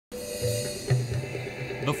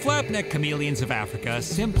The flapneck chameleons of Africa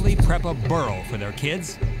simply prep a burrow for their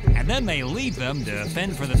kids, and then they leave them to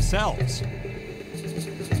fend for themselves.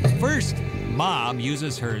 First, Mom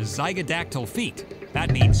uses her zygodactyl feet,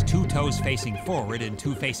 that means 2 toes facing forward and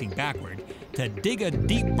 2 facing backward, to dig a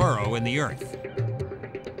deep burrow in the earth.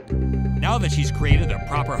 Now that she's created a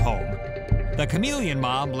proper home, the chameleon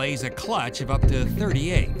mom lays a clutch of up to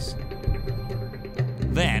 30 eggs.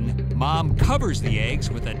 Then, Mom covers the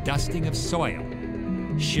eggs with a dusting of soil.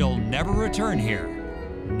 She'll never return here,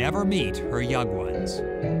 never meet her young ones.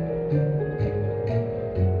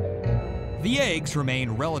 The eggs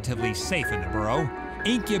remain relatively safe in the burrow,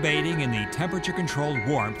 incubating in the temperature-controlled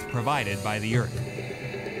warmth provided by the earth.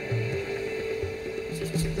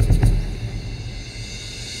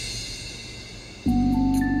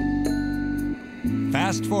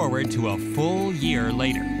 Fast forward to a full year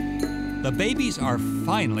later. The babies are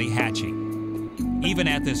finally hatching. Even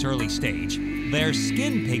at this early stage, their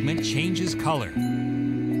skin pigment changes color.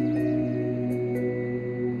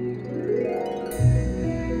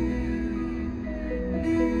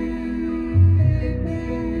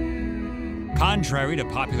 Contrary to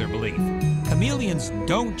popular belief, chameleons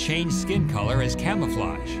don't change skin color as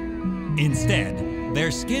camouflage. Instead,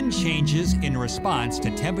 their skin changes in response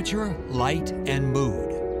to temperature, light, and mood.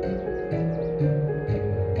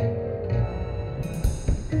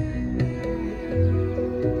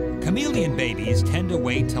 Chameleon babies tend to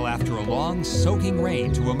wait till after a long soaking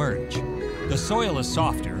rain to emerge. The soil is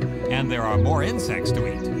softer, and there are more insects to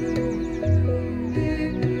eat.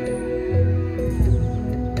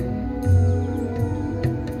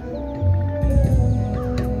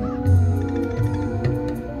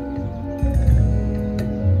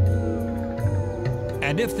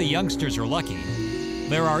 And if the youngsters are lucky,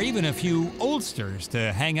 there are even a few oldsters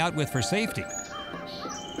to hang out with for safety.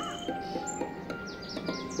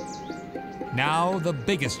 Now the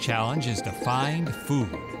biggest challenge is to find food.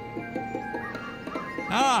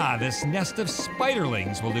 Ah, this nest of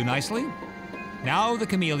spiderlings will do nicely. Now the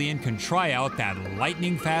chameleon can try out that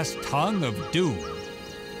lightning-fast tongue of doom.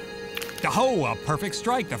 Oh, a perfect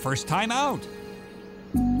strike the first time out.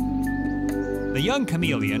 The young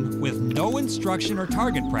chameleon, with no instruction or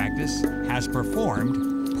target practice, has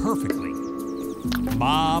performed perfectly.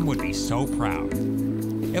 Mom would be so proud.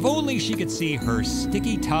 If only she could see her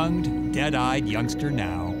sticky-tongued, dead-eyed youngster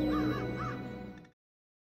now.